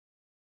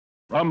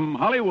From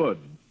Hollywood,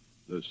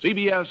 the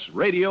CBS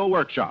Radio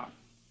Workshop.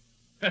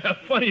 A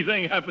funny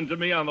thing happened to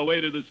me on the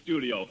way to the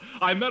studio.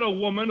 I met a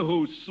woman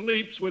who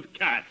sleeps with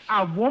cats.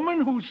 A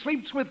woman who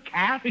sleeps with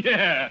cats?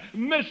 Yeah,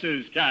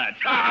 Mrs. Cat.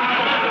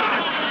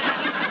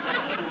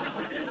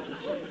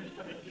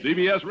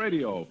 CBS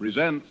Radio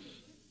presents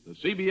the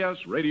CBS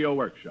Radio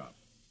Workshop,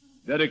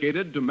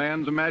 dedicated to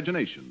man's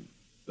imagination,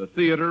 the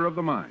theater of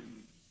the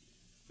mind.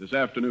 This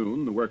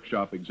afternoon, the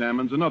workshop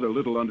examines another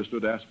little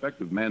understood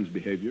aspect of man's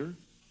behavior,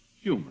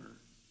 humor,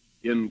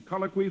 in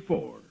Colloquy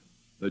 4,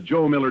 the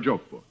Joe Miller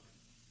Joke Book,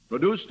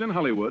 produced in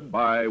Hollywood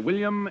by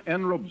William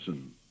N.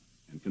 Robeson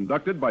and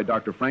conducted by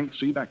Dr. Frank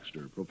C.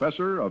 Baxter,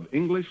 professor of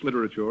English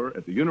literature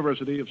at the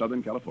University of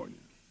Southern California.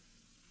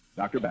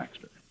 Dr.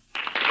 Baxter.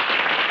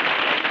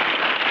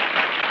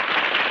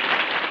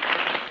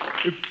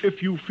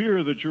 If you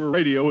fear that your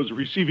radio is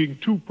receiving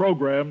two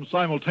programs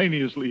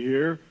simultaneously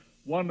here,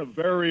 one of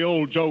very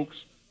old jokes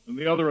and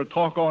the other a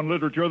talk on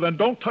literature, then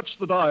don't touch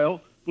the dial.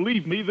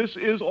 Believe me, this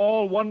is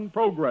all one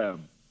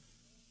program.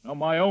 Now,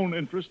 my own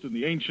interest in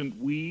the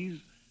ancient wheeze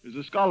is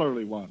a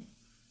scholarly one,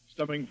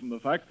 stemming from the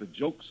fact that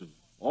jokes have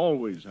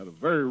always had a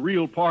very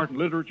real part in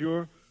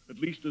literature, at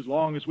least as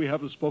long as we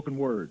have the spoken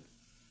word.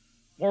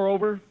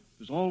 Moreover,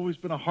 there's always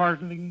been a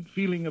heartening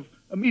feeling of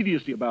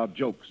immediacy about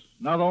jokes,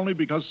 not only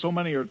because so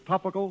many are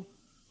topical,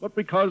 but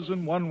because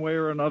in one way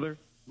or another,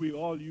 we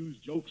all use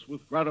jokes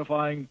with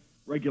gratifying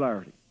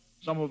regularity.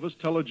 Some of us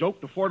tell a joke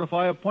to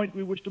fortify a point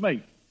we wish to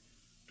make,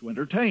 to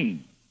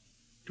entertain,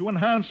 to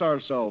enhance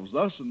ourselves,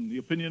 thus, in the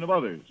opinion of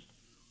others.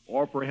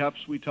 Or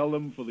perhaps we tell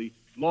them for the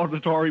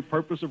laudatory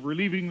purpose of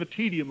relieving the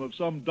tedium of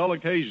some dull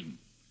occasion.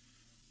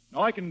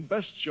 Now, I can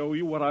best show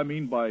you what I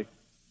mean by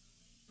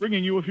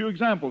bringing you a few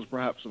examples,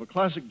 perhaps, of a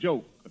classic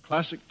joke, a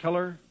classic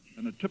teller,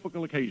 and a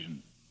typical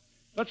occasion.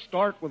 Let's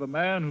start with a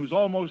man who's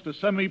almost a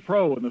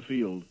semi-pro in the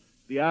field,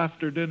 the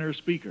after-dinner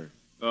speaker.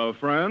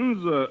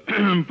 Friends,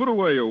 put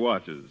away your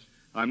watches.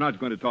 I'm not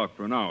going to talk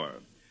for an hour.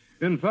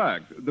 In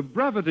fact, the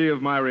brevity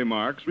of my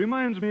remarks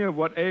reminds me of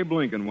what Abe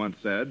Lincoln once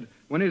said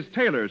when his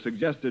tailor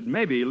suggested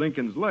maybe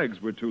Lincoln's legs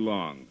were too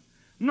long.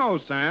 No,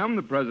 Sam,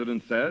 the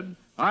president said.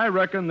 I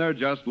reckon they're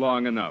just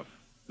long enough.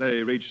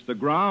 They reach the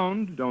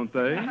ground, don't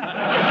they?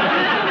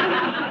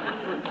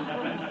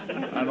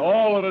 And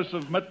all of us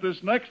have met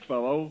this next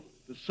fellow,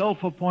 the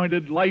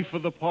self-appointed life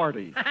of the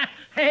party.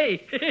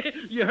 Hey,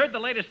 you heard the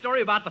latest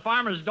story about the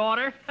farmer's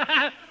daughter?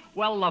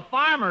 Well, the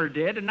farmer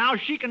did, and now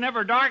she can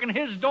never darken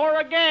his door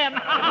again.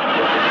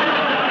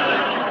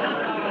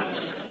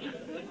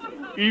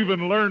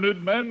 Even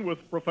learned men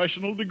with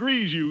professional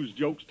degrees use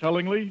jokes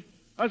tellingly.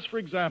 As, for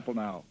example,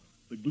 now,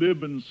 the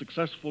glib and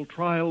successful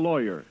trial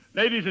lawyer.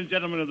 Ladies and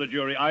gentlemen of the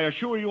jury, I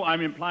assure you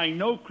I'm implying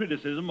no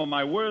criticism of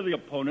my worthy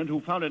opponent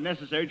who found it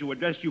necessary to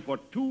address you for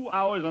 2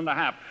 hours and a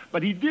half.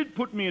 But he did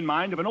put me in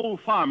mind of an old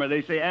farmer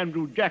they say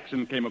Andrew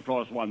Jackson came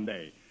across one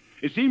day.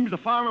 It seems the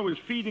farmer was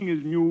feeding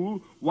his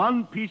mule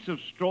one piece of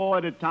straw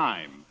at a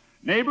time.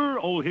 Neighbor,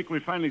 old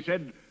Hickory finally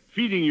said,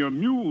 feeding your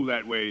mule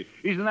that way,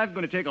 isn't that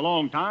going to take a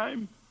long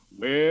time?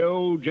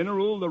 Well,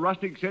 General, the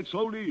rustic said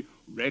slowly,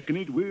 reckon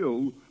it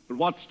will. But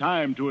what's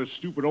time to a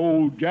stupid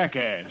old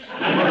jackass?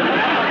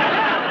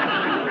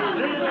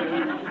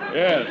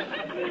 Yes.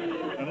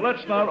 And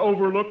let's not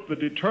overlook the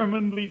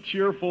determinedly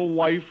cheerful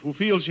wife who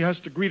feels she has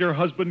to greet her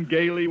husband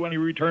gaily when he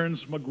returns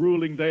from a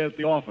grueling day at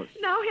the office.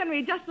 Now,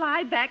 Henry, just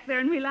lie back there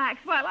and relax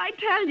while I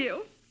tell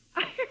you.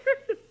 I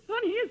heard the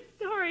funniest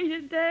story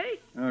today.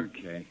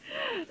 Okay.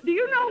 Do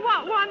you know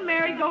what one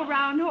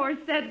merry-go-round horse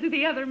said to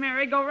the other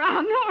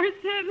merry-go-round horse,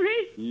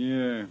 Henry?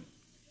 Yeah.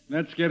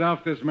 Let's get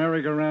off this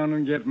merry-go-round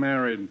and get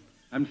married.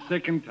 I'm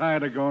sick and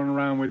tired of going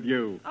around with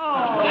you.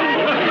 Oh.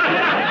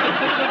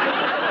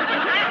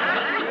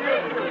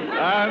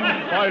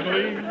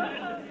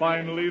 And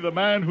finally, the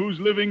man whose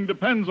living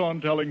depends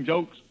on telling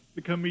jokes,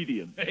 the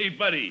comedian. Hey,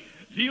 buddy,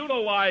 do you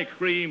know why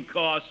cream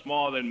costs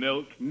more than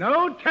milk?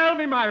 No, tell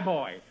me, my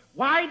boy.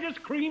 Why does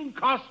cream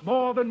cost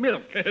more than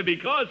milk?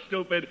 Because,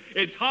 stupid,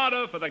 it's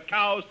harder for the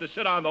cows to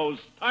sit on those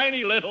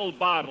tiny little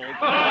bottles.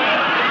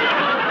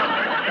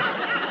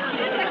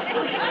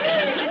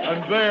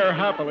 And there,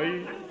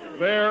 happily,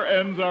 there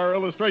ends our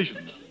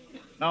illustration.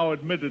 Now,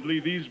 admittedly,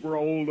 these were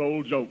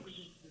old jokes.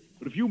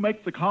 But if you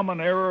make the common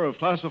error of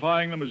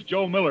classifying them as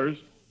Joe Miller's,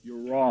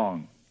 you're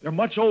wrong. They're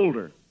much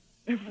older.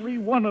 Every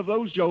one of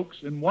those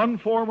jokes, in one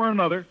form or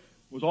another,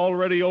 was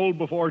already old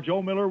before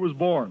Joe Miller was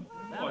born.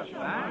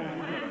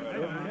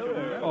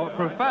 Oh,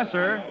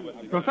 Professor,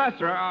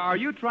 are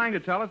you trying to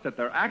tell us that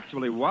there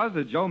actually was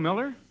a Joe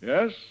Miller?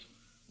 Yes.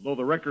 Though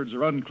the records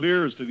are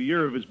unclear as to the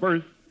year of his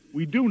birth,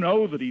 we do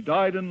know that he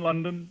died in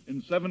London in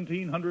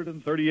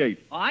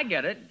 1738. Oh, I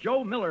get it.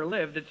 Joe Miller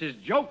lived. It's his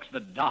jokes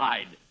that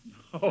died.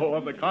 Oh,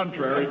 on the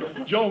contrary,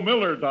 Joe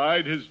Miller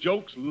died. His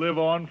jokes live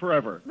on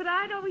forever. But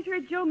I'd always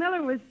heard Joe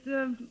Miller was,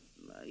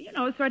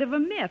 sort of a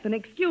myth, an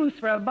excuse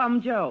for a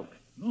bum joke.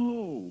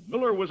 No,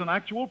 Miller was an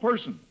actual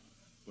person.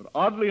 But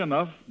oddly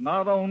enough,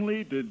 not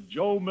only did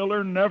Joe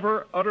Miller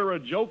never utter a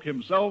joke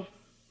himself,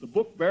 The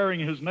book bearing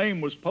his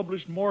name was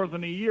published more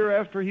than a year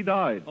after he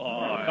died.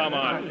 Oh, come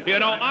on. You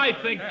know, I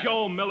think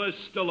Joe Miller's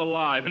still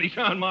alive, and he's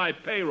on my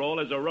payroll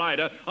as a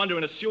writer under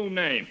an assumed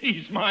name.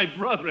 He's my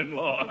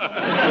brother-in-law.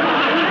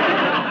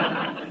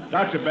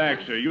 Dr.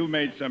 Baxter, you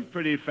made some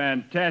pretty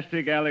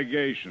fantastic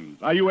allegations.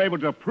 Are you able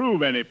to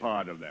prove any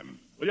part of them?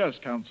 Well, yes,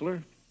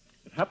 Counselor.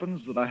 It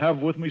happens that I have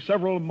with me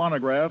several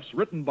monographs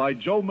written by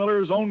Joe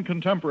Miller's own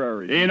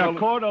contemporaries. In a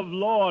court of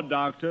law,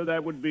 Doctor,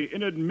 that would be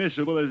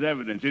inadmissible as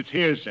evidence. It's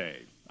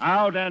hearsay.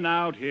 Out and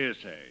out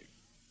hearsay.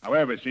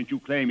 However, since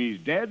you claim he's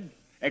dead,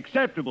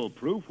 acceptable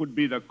proof would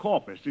be the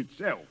corpus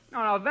itself.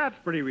 Now, that's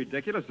pretty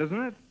ridiculous,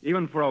 isn't it?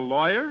 Even for a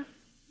lawyer?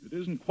 It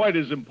isn't quite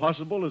as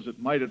impossible as it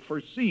might at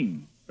first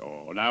seem.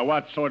 Oh, now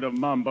what sort of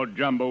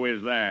mumbo-jumbo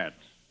is that?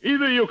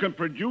 Either you can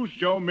produce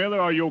Joe Miller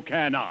or you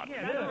cannot.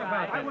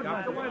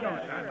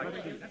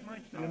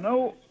 You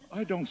know,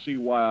 I don't see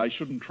why I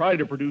shouldn't try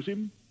to produce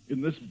him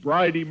in this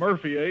Bridie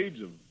Murphy age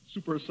of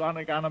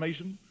supersonic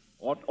animation,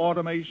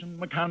 automation,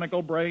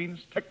 mechanical brains,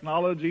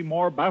 technology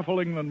more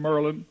baffling than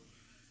Merlin.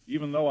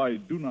 Even though I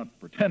do not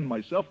pretend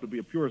myself to be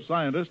a pure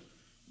scientist,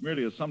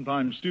 merely a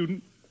sometime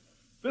student,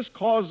 this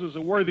cause is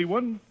a worthy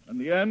one, and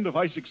the end, if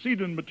I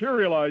succeed in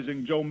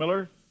materializing Joe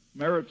Miller,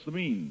 merits the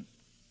means.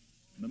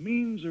 And the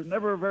means are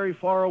never very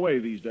far away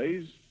these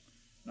days.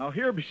 Now,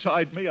 here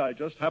beside me, I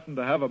just happen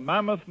to have a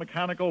mammoth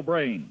mechanical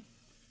brain.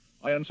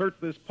 I insert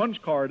this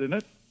punch card in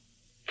it.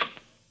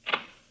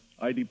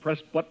 I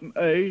depress button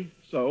A,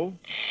 so.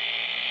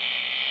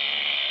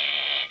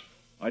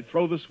 I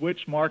throw the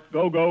switch marked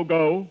go, go,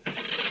 go.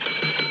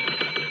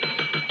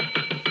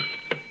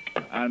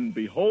 And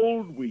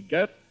behold, we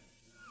get...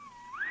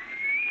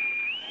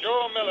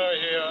 Joe Miller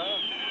here.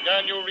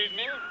 Can you read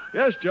me?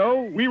 Yes,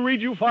 Joe, we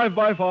read you 5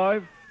 by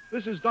 5.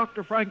 This is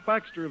Dr. Frank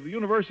Baxter of the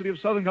University of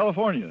Southern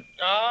California.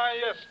 Ah,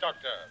 yes,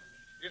 Doctor.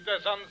 Is there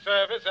some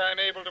service I am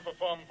able to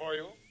perform for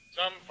you?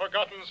 Some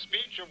forgotten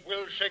speech of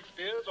Will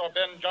Shakespeare's or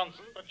Ben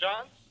Jonson,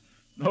 perchance?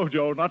 No,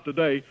 Joe, not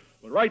today.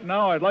 But right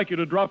now, I'd like you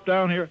to drop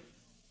down here.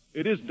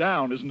 It is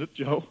down, isn't it,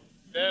 Joe?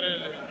 There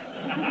it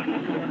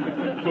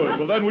is. Good.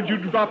 Well, then, would you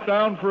drop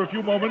down for a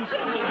few moments?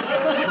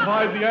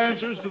 Provide the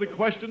answers to the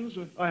questions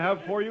I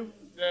have for you?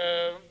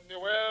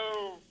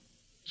 Well,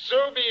 so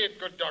be it,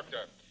 good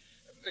doctor.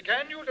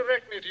 Can you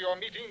direct me to your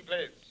meeting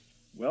place?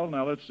 Well,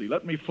 now, let's see.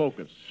 Let me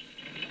focus.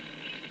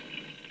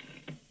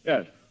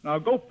 Yes. Now,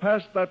 go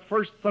past that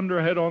first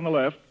thunderhead on the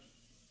left,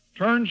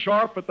 turn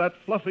sharp at that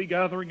fluffy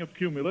gathering of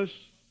cumulus,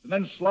 and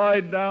then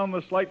slide down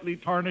the slightly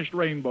tarnished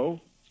rainbow.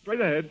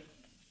 Straight ahead.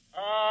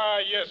 Ah,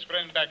 yes,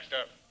 friend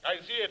Baxter. I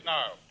see it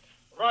now.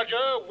 Roger,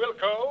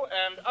 Wilco,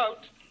 and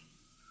out.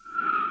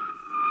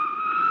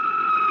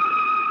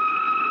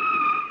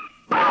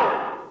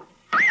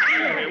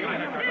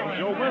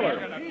 Joe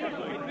Miller.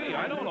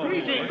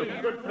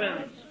 Greetings, good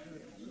friends.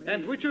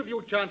 And which of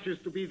you chances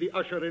to be the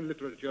usher in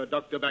literature,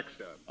 Dr.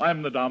 Baxter?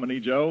 I'm the Dominie,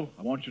 Joe.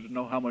 I want you to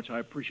know how much I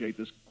appreciate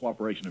this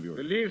cooperation of yours.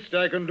 The least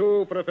I can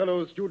do for a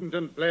fellow student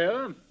and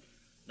player.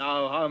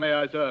 Now, how may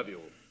I serve you?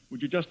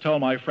 Would you just tell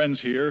my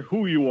friends here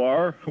who you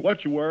are,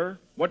 what you were,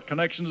 what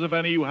connections, if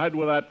any, you had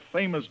with that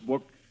famous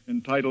book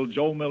entitled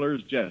Joe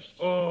Miller's Jests?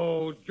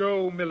 Oh,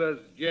 Joe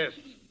Miller's Jests.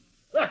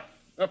 Ah,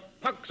 a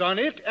pox on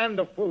it and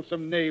the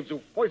fulsome knaves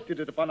who foisted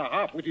it upon a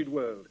half-witted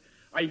world.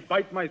 I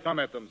bite my thumb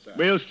at them, sir.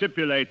 We'll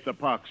stipulate the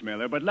pox,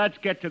 Miller, but let's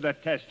get to the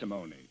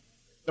testimony.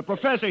 The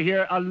professor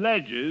here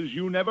alleges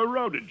you never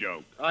wrote a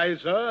joke. Aye,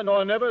 sir,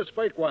 nor never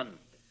spake one.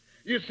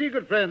 You see,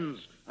 good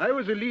friends, I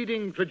was a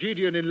leading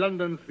tragedian in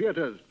London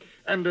theatres,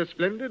 and a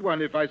splendid one,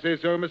 if I say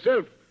so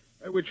myself,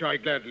 which I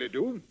gladly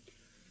do.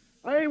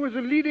 I was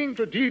a leading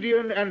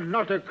tragedian and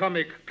not a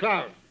comic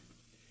clown.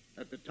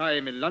 At the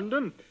time in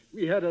London,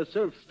 we had a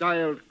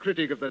self-styled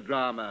critic of the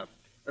drama,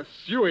 a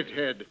suet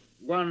head,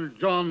 one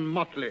John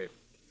Motley.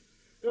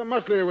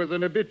 Motley was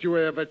an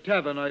habitué of a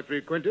tavern I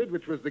frequented,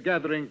 which was the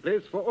gathering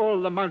place for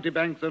all the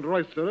mountebanks and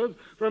roisterers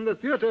from the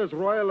Theatres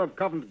Royal of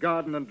Covent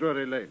Garden and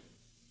Drury Lane.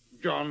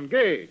 John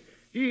Gay,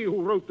 he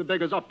who wrote The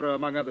Beggar's Opera,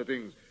 among other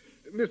things.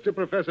 Mr.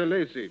 Professor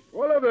Lacey,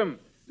 all of them,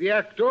 the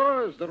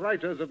actors, the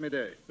writers of my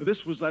day.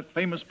 This was that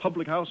famous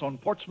public house on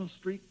Portsmouth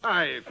Street?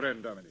 Aye,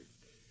 friend Dominic.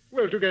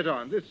 Well, to get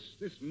on, this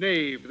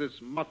knave, this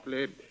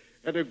Motley,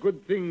 had a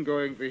good thing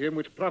going for him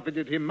which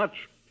profited him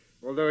much,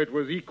 although it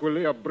was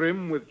equally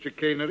abrim with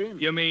chicanery.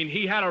 You mean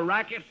he had a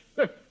racket?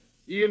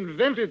 He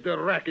invented the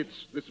rackets,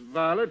 this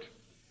varlet.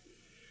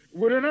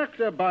 Would an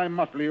actor buy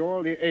Motley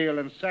all the ale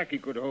and sack he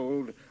could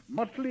hold,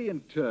 Motley in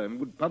turn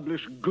would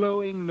publish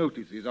glowing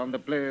notices on the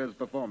players'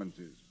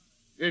 performances.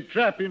 A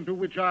trap into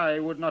which I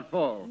would not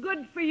fall.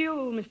 Good for you,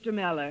 Mr.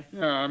 Miller.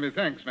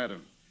 Thanks,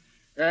 madam.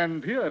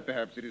 And here,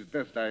 perhaps, it is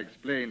best I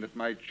explain that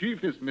my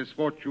chiefest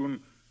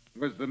misfortune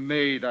was the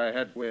maid I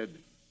had wed,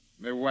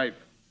 my wife.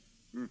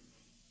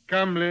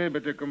 Comely,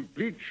 but a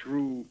complete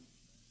shrew.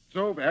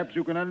 So perhaps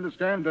you can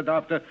understand that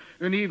after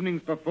an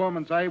evening's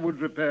performance I would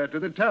repair to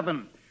the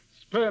tavern,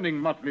 spurning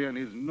Motley and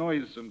his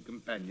noisome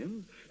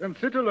companions, and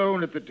sit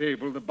alone at the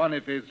table the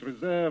Boniface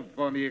reserved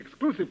for me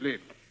exclusively,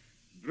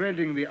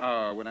 dreading the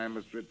hour when I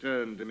must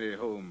return to my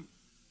home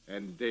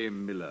and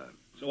Dame Miller.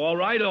 So all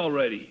right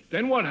already.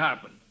 Then what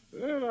happened?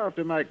 Well,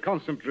 after my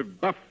constant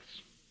rebuffs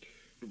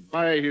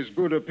by his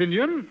good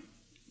opinion,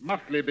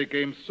 Motley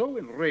became so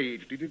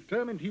enraged he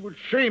determined he would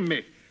shame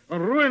me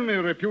and ruin my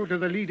repute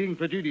as a leading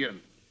tragedian.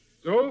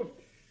 So,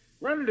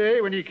 one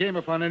day when he came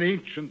upon an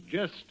ancient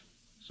jest,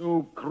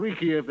 so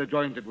creaky of the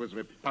joint it was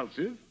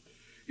repulsive,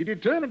 he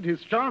determined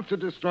his chance to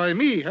destroy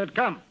me had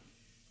come.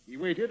 He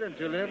waited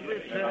until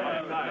every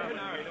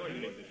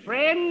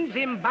Friends,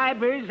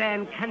 imbibers,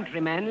 and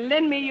countrymen,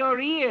 lend me your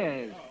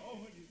ears.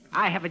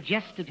 I have a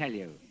jest to tell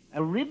you.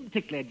 A rib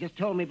tickler just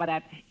told me about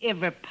that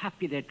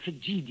ever-popular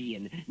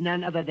tragedian,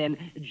 none other than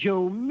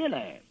Joe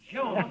Miller.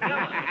 Joe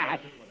Miller?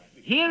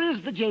 Here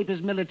is the jape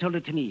as Miller told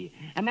it to me.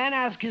 A man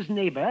asked his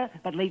neighbor,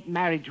 but late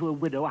married to a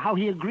widow, how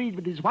he agreed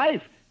with his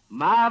wife.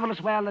 Marvelous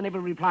well, the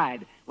neighbor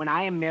replied, when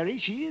I am merry,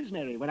 she is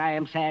merry. When I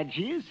am sad,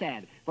 she is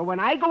sad. For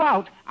when I go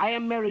out, I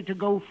am merry to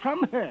go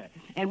from her.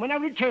 And when I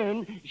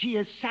return, she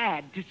is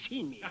sad to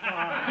see me.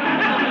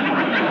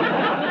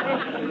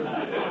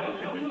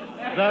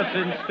 Thus,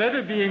 instead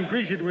of being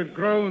greeted with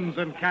groans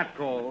and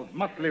catcalls,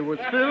 Motley was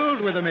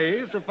filled with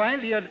amaze to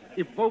find he had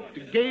evoked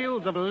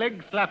gales of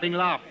leg-slapping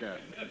laughter.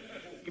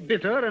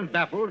 Bitter and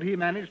baffled, he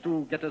managed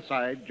to get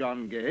aside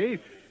John Gay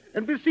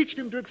and beseeched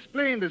him to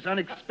explain this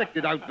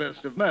unexpected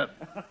outburst of mirth.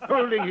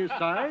 Holding his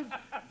sides,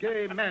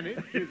 Gay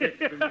managed his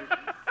explanation.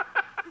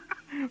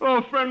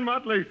 Oh, friend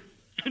Motley,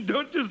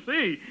 don't you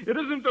see? It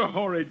isn't a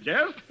horrid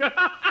jest.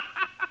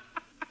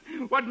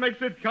 What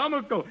makes it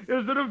comical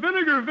is that a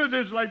vinegar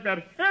visage like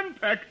that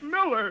henpecked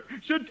Miller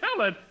should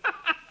tell it.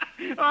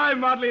 Aye,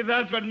 Motley,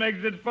 that's what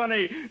makes it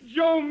funny.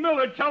 Joe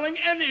Miller telling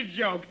any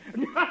joke.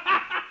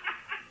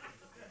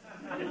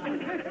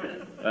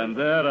 And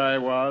there I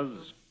was,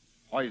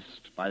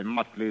 hoist by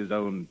Motley's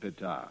own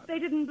petard. They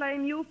didn't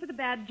blame you for the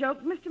bad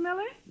joke, Mr.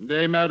 Miller?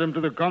 They, madam,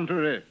 to the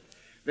contrary.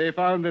 They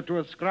found that to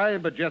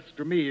ascribe a jest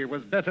to me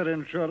was better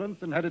insurance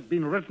than had it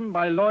been written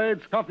by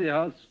Lloyd's Coffee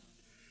House.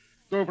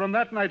 So from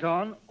that night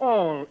on,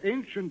 all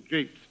ancient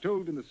japes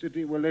told in the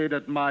city were laid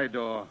at my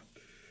door.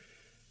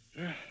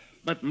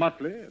 But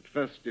Motley, at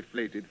first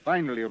deflated,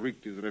 finally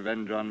wreaked his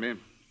revenge on me.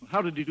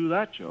 How did he do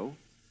that, Joe?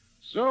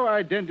 So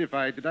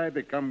identified did I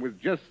become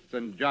with jests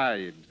and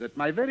jibes that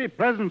my very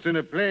presence in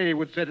a play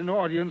would set an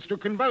audience to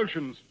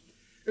convulsions.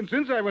 And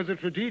since I was a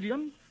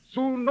tragedian,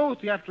 soon no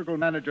theatrical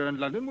manager in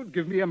London would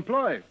give me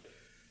employ.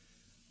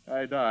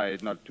 I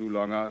died not too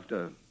long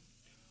after,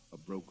 a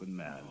broken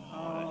man.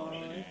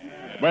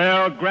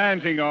 Well,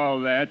 granting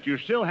all that, you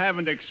still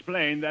haven't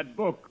explained that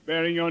book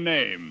bearing your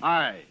name.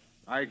 Aye,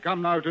 I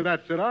come now to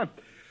that, sirrah.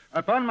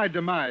 Upon my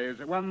demise,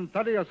 one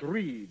Thaddeus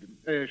Reed,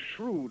 a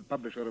shrewd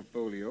publisher of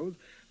folios,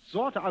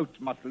 sought out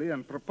Motley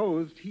and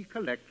proposed he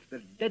collect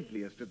the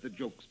deadliest of the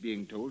jokes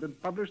being told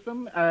and publish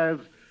them as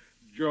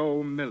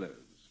Joe Miller's.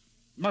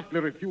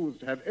 Motley refused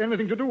to have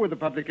anything to do with the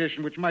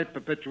publication which might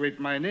perpetuate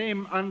my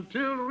name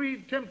until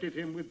Reed tempted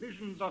him with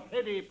visions of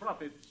heady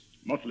profits.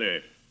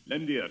 Motley,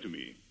 lend ear to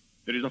me.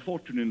 There is a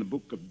fortune in the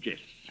book of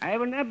jests. I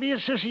will not be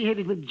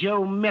associated with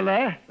Joe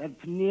Miller, that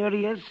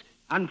penurious,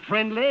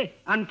 unfriendly,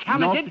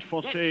 untalented. Not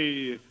for,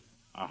 say,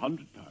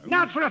 £100.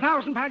 Not for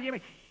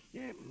 £1,000.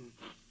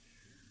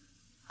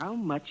 How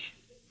much,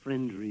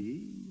 friend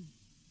Reed?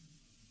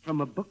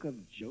 From a book of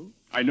jokes?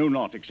 I know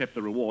not, except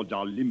the rewards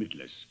are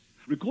limitless.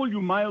 Recall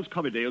you Miles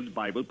Coverdale's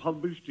Bible,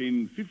 published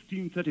in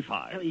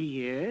 1535. Oh,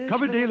 yes?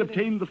 Coverdale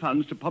obtained the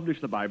funds to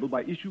publish the Bible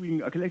by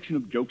issuing a collection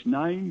of jokes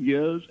 9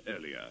 years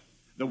earlier.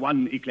 The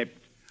one he clept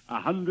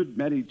 100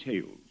 Merry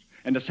Tales.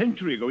 And a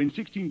century ago, in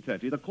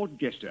 1630, the court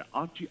jester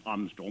Archie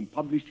Armstrong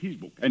published his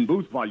book, and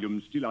both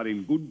volumes still are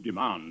in good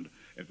demand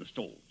at the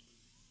stalls.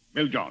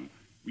 Well, John,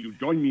 will you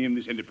join me in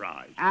this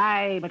enterprise?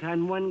 Aye, but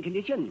on one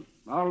condition.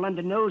 All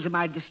London knows of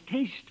my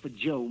distaste for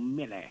Joe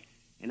Miller,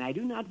 and I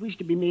do not wish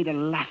to be made a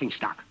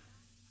laughingstock.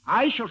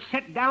 I shall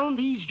set down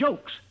these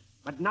jokes,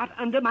 but not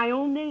under my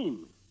own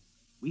name.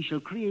 We shall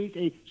create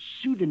a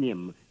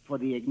pseudonym for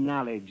the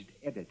acknowledged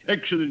editor.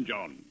 Excellent,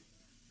 John.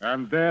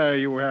 And there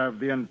you have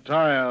the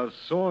entire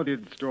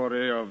sordid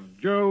story of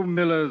Joe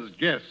Miller's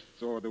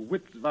Jests, or the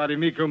Wits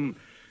Vadimecum,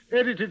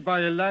 edited by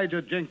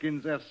Elijah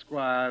Jenkins,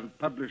 Esquire, and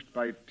published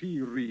by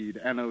T. Reed,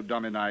 Anno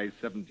Domini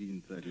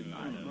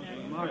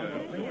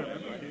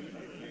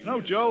 1739. No,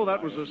 Joe,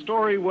 that was a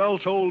story well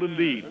told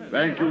indeed.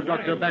 Thank you,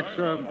 Dr.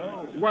 Baxter,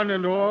 one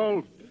and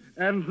all.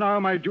 And now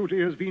my duty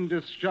has been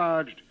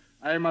discharged.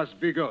 I must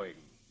be going,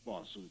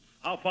 forsooth.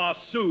 How far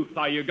sooth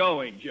are you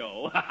going,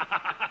 Joe?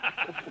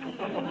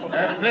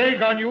 A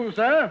plague on you,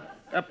 sir.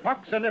 A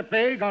pox and a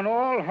plague on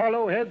all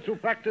hollow heads who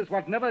practice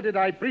what never did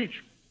I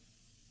preach.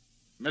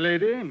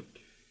 Milady,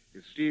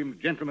 esteemed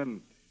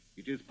gentlemen,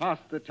 it is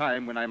past the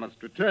time when I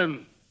must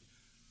return.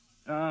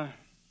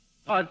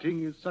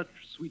 Parting is such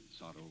sweet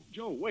sorrow.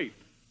 Joe, wait.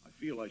 I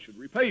feel I should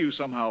repay you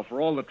somehow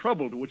for all the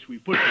trouble to which we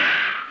put you.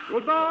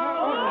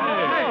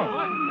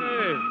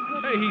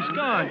 Hey, he's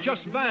gone.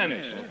 Just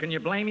vanished. Can you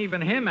blame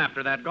even him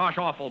after that gosh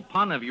awful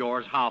pun of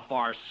yours? How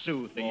far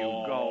sooth are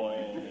you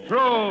going?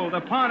 True, the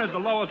pun is the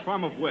lowest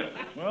form of wit.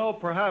 Well,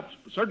 perhaps.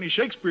 Certainly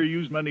Shakespeare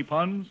used many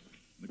puns.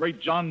 The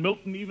great John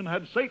Milton even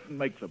had Satan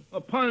make them.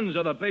 Puns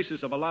are the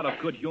basis of a lot of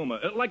good humor.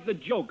 Like the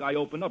joke I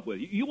opened up with.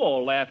 You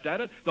all laughed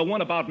at it. The one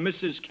about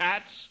Mrs.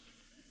 Katz.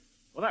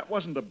 Well, that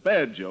wasn't a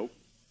bad joke.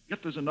 Yet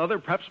there's another,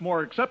 perhaps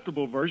more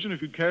acceptable version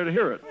if you'd care to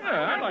hear it. Yeah,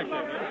 I like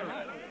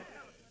that.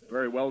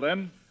 Very well,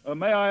 then.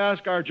 May I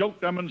ask our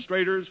joke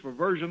demonstrators for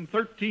version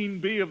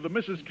 13B of the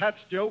Mrs. Katz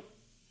joke?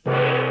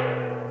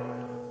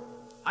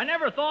 I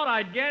never thought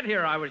I'd get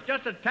here. I was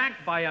just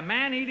attacked by a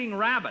man-eating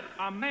rabbit.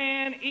 A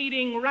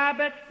man-eating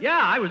rabbit? Yeah,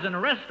 I was in a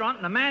restaurant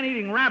and a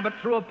man-eating rabbit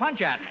threw a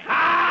punch at me.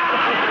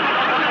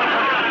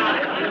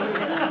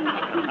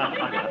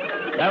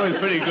 That was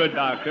pretty good,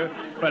 Doctor.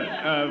 But,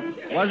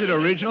 was it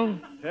original?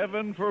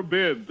 Heaven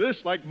forbid. This,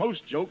 like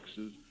most jokes,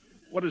 is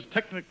what is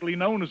technically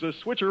known as a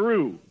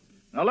switcheroo.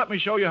 Now, let me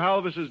show you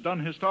how this is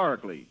done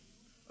historically.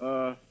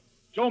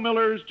 Joe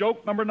Miller's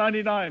joke number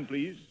 99,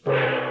 please.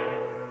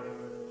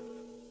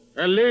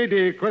 A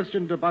lady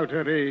questioned about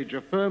her age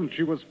affirmed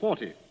she was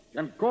 40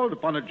 and called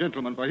upon a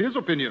gentleman for his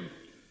opinion.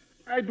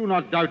 I do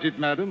not doubt it,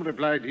 madam,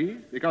 replied he,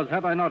 because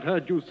have I not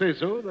heard you say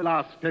so the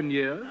last 10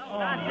 years?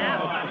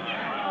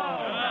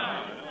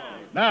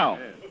 Now,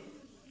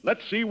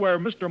 let's see where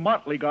Mr.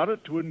 Motley got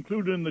it to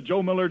include in the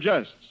Joe Miller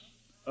jests.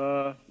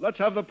 Let's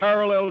have the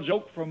parallel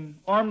joke from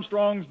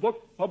Armstrong's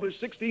book,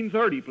 published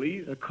 1630,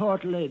 please. A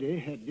court lady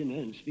had dinner,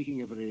 and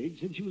speaking of her age,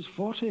 said she was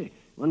 40.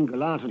 One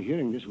gallant, on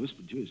hearing this,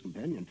 whispered to his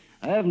companion,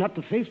 I have not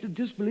the faith to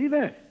disbelieve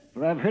her,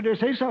 for I've heard her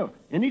say so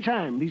any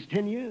time these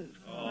 10 years.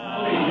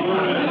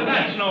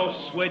 That's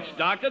no switch,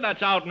 Doctor.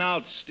 That's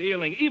out-and-out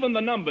stealing. Even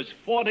the numbers,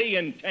 40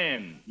 and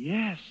 10.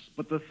 Yes,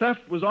 but the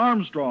theft was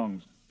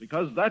Armstrong's,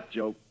 because that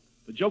joke,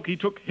 the joke he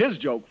took his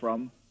joke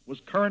from, was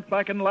current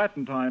back in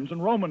Latin times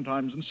and Roman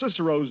times and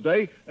Cicero's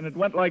day, and it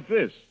went like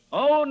this.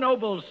 O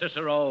noble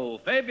Cicero,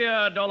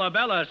 Fabia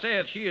Dolabella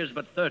saith she is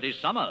but 30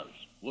 summers.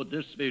 Would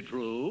this be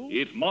true?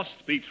 It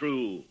must be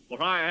true,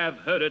 for I have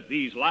heard it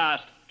these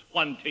last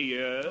 20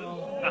 years.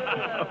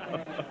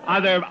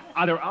 Are there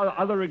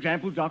other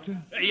examples,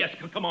 Doctor? Yes,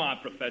 come on,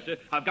 Professor.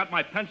 I've got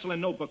my pencil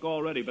and notebook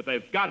all ready, but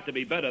they've got to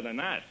be better than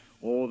that.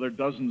 Oh, there are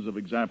dozens of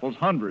examples,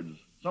 hundreds.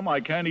 Some I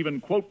can't even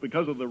quote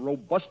because of the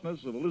robustness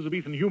of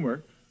Elizabethan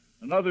humor,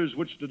 and others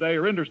which today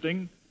are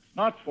interesting,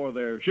 not for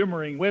their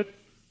shimmering wit,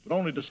 but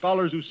only to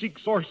scholars who seek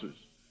sources.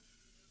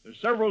 There's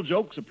several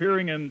jokes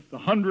appearing in The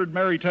 100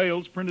 Merry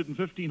Tales, printed in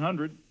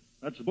 1500.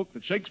 That's a book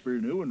that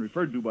Shakespeare knew and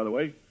referred to, by the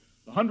way.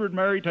 The 100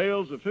 Merry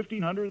Tales of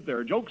 1500, there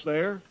are jokes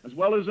there, as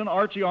well as in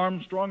Archie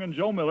Armstrong and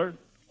Joe Miller,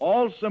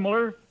 all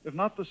similar, if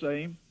not the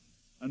same,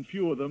 and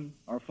few of them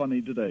are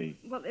funny today.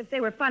 Well, if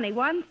they were funny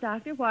once,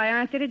 Doctor, why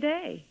aren't they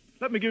today?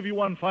 Let me give you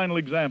one final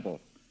example.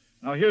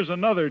 Now, here's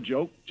another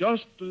joke,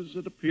 just as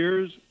it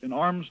appears in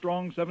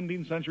Armstrong's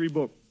 17th century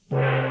book.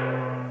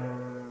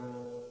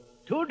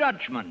 Two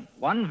Dutchmen,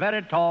 one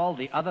very tall,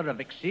 the other of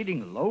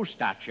exceeding low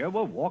stature,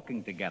 were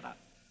walking together.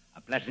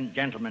 A pleasant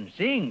gentleman,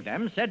 seeing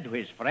them, said to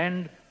his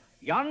friend,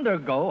 Yonder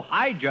go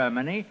High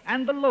Germany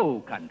and the Low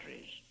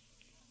Countries.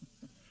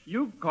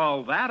 You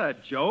call that a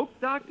joke,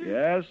 Doctor?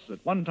 Yes,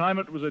 at one time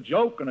it was a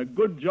joke and a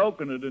good joke,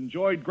 and it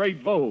enjoyed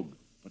great vogue.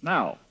 But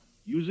now,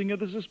 using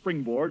it as a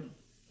springboard,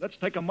 let's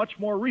take a much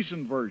more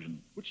recent version,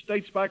 which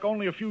dates back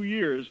only a few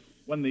years,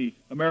 when the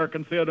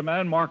American theater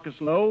man Marcus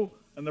Lowe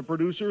and the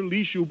producer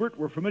Lee Shubert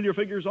were familiar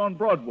figures on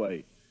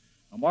Broadway.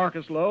 Now,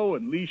 Marcus Lowe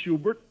and Lee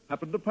Shubert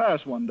happened to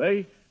pass one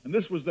day, and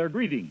this was their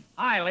greeting.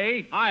 Hi,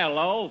 Lee. Hi,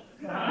 Lowe.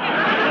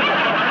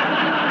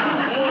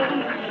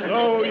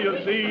 So you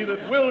see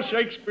that Will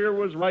Shakespeare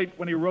was right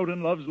when he wrote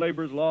in Love's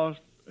Labor's Lost,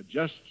 a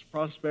jest's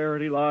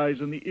prosperity lies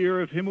in the ear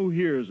of him who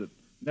hears it,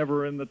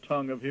 never in the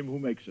tongue of him who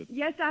makes it.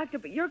 Yes, Doctor,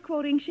 but you're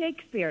quoting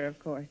Shakespeare, of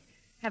course.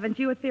 Haven't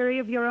you a theory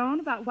of your own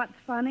about what's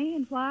funny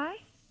and why?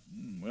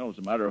 Well, as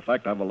a matter of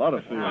fact, I have a lot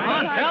of theories.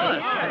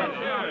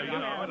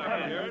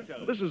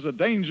 Tell us. This is a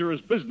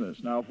dangerous business.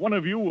 Now, if one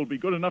of you will be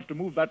good enough to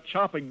move that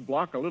chopping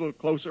block a little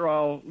closer,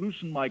 I'll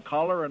loosen my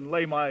collar and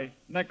lay my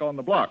neck on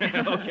the block.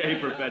 Okay,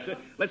 Professor.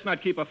 Let's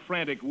not keep a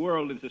frantic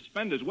world in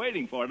suspenders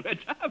waiting for it.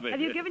 Let's have it.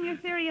 Have you given your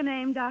theory a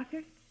name,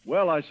 Doctor?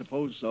 Well, I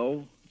suppose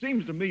so. It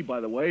seems to me,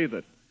 by the way,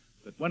 that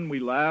when we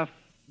laugh,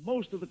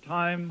 most of the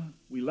time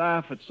we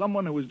laugh at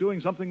someone who is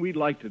doing something we'd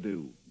like to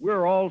do.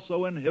 We're all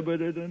so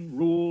inhibited and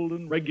ruled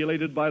and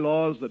regulated by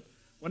laws that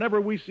whenever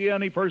we see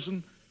any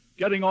person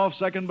getting off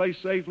second base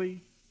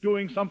safely,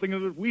 doing something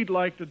that we'd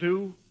like to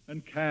do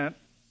and can't,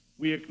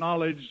 we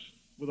acknowledge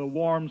with a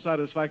warm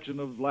satisfaction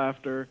of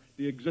laughter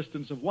the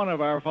existence of one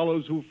of our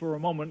fellows who for a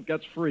moment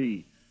gets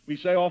free. We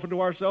say often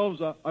to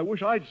ourselves, I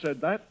wish I'd said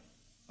that.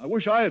 I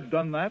wish I had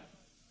done that.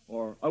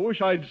 Or I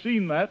wish I'd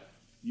seen that.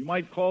 You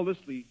might call this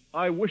the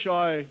I wish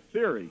I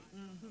theory.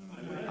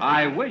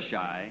 I wish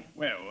I.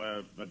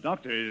 Well, but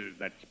Doctor,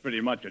 that's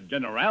pretty much a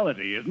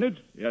generality, isn't it?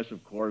 Yes,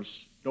 of course.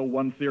 No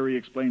one theory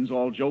explains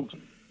all jokes.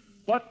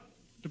 But,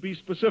 to be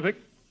specific,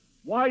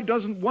 why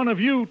doesn't one of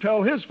you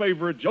tell his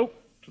favorite joke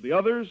to the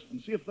others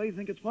and see if they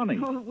think it's funny?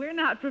 Oh, we're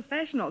not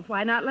professionals.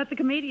 Why not let the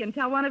comedian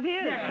tell one of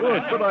his?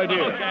 Good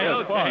idea. Okay, Yes,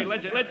 okay. fine.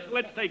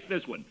 Let's take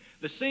this one.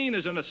 The scene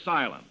is an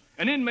asylum,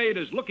 An inmate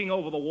is looking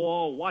over the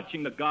wall,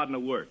 watching the gardener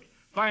work.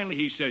 Finally,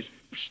 he says,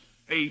 "Psst,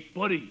 hey,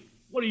 buddy,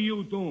 what are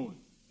you doing?"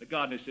 The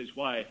gardener says,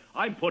 "Why,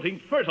 I'm putting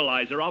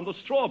fertilizer on the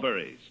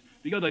strawberries."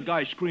 The other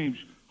guy screams,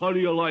 "How do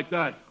you like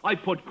that? I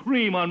put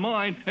cream on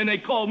mine, and they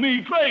call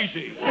me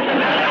crazy."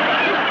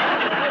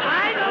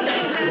 I don't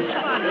think that's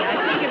funny. I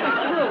think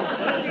it's true.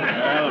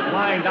 Well,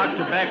 applying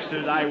Dr.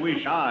 Baxter's I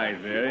wish I,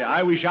 Mary.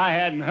 I wish I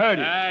hadn't heard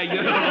it.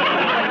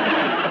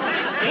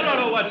 You don't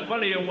know what's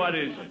funny and what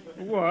isn't.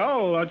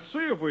 Well, let's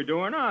see if we do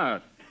or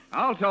not.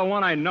 I'll tell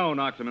one I know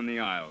knocks him in the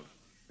aisles.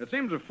 It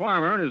seems a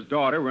farmer and his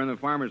daughter were in the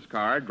farmer's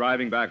car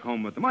driving back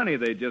home with the money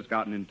they'd just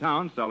gotten in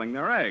town selling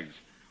their eggs.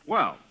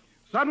 Well,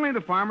 suddenly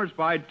the farmer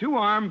spied two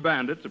armed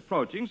bandits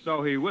approaching,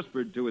 so he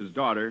whispered to his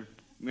daughter,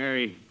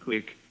 "Mary,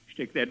 quick,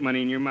 stick that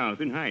money in your mouth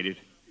and hide it."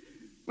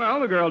 Well,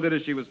 the girl did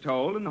as she was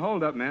told, and the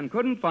hold-up men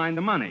couldn't find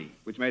the money,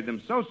 which made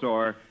them so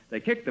sore they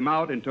kicked them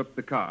out and took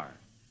the car.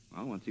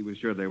 Well, once he was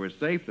sure they were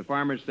safe, the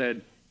farmer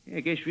said,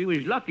 "I guess we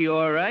was lucky,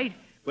 all right.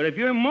 But if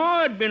your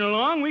ma had been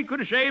along, we could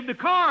have saved the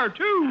car,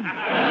 too."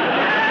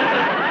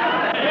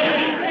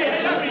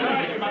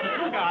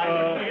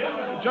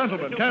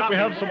 Gentlemen, can't we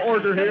have some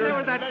order here? There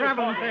was that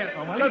traveling fair.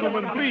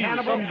 Gentlemen, please,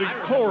 some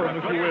decorum,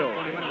 if you will.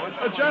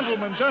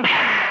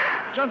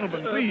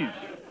 Gentlemen, please.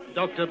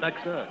 Dr.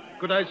 Baxter,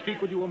 could I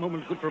speak with you a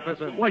moment, good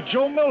professor? Why,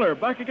 Joe Miller,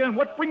 back again.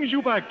 What brings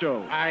you back,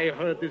 Joe? I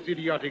heard this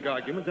idiotic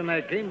argument, and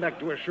I came back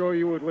to assure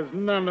you it was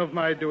none of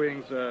my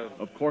doing, sir.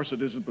 Of course it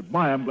isn't, but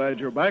I'm glad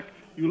you're back.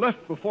 You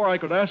left before I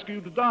could ask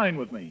you to dine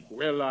with me.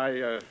 Well,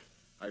 I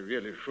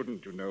really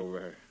shouldn't, you know.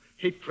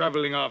 Hate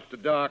traveling after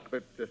dark,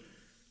 but,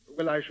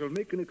 well, I shall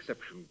make an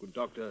exception, good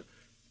doctor.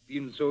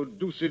 Been so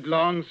deuced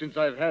long since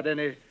I've had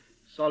any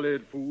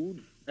solid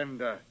food. And,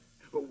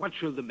 what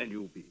shall the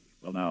menu be?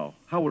 Well, now,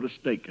 how would a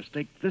steak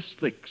this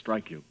thick,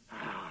 strike you?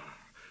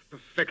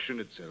 Perfection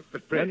itself,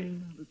 but pray.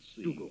 Then, let's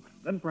see. Do go.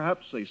 Then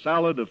perhaps a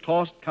salad of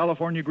tossed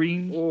California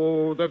greens?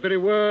 Oh, the very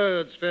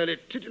words fairly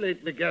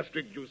titillate the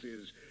gastric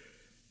juices.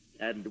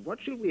 And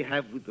what shall we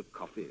have with the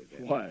coffee,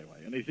 then? Why,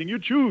 anything you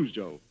choose,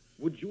 Joe.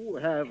 Would you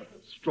have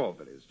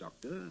strawberries,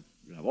 Doctor?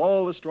 You have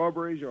all the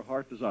strawberries your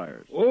heart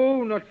desires.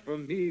 Oh, not for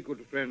me,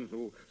 good friend.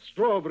 Oh,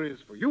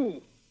 strawberries for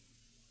you.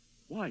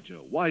 Why,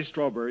 Joe? Why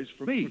strawberries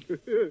for me?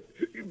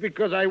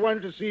 Because I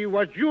want to see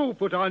what you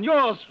put on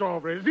your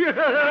strawberries.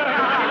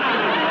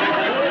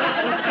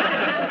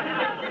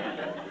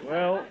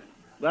 Well,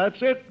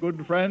 that's it,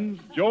 good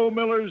friends. Joe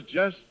Miller's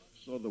jests,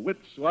 or the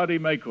wits wadi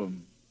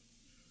mecum.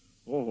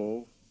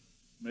 Oh,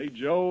 may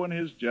Joe and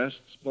his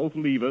jests both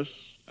leave us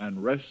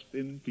and rest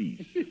in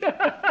peace.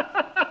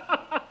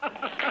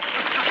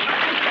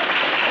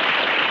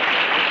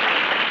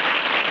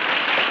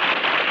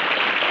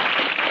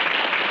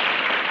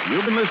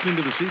 You've been listening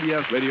to the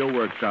CBS Radio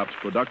Workshop's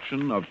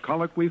production of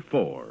Colloquy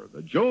 4,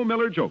 the Joe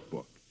Miller Joke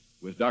Book,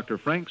 with Dr.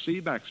 Frank C.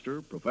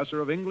 Baxter,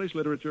 Professor of English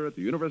Literature at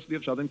the University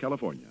of Southern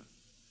California.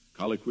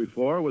 Colloquy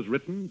 4 was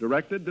written,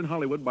 directed in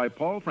Hollywood by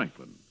Paul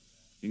Franklin.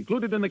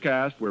 Included in the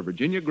cast were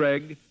Virginia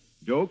Gregg,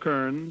 Joe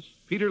Kearns,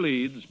 Peter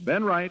Leeds,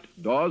 Ben Wright,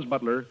 Dawes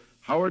Butler,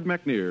 Howard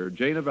McNear,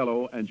 Jay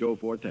Novello, and Joe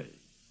Forte.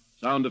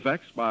 Sound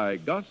effects by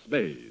Gus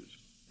Bays.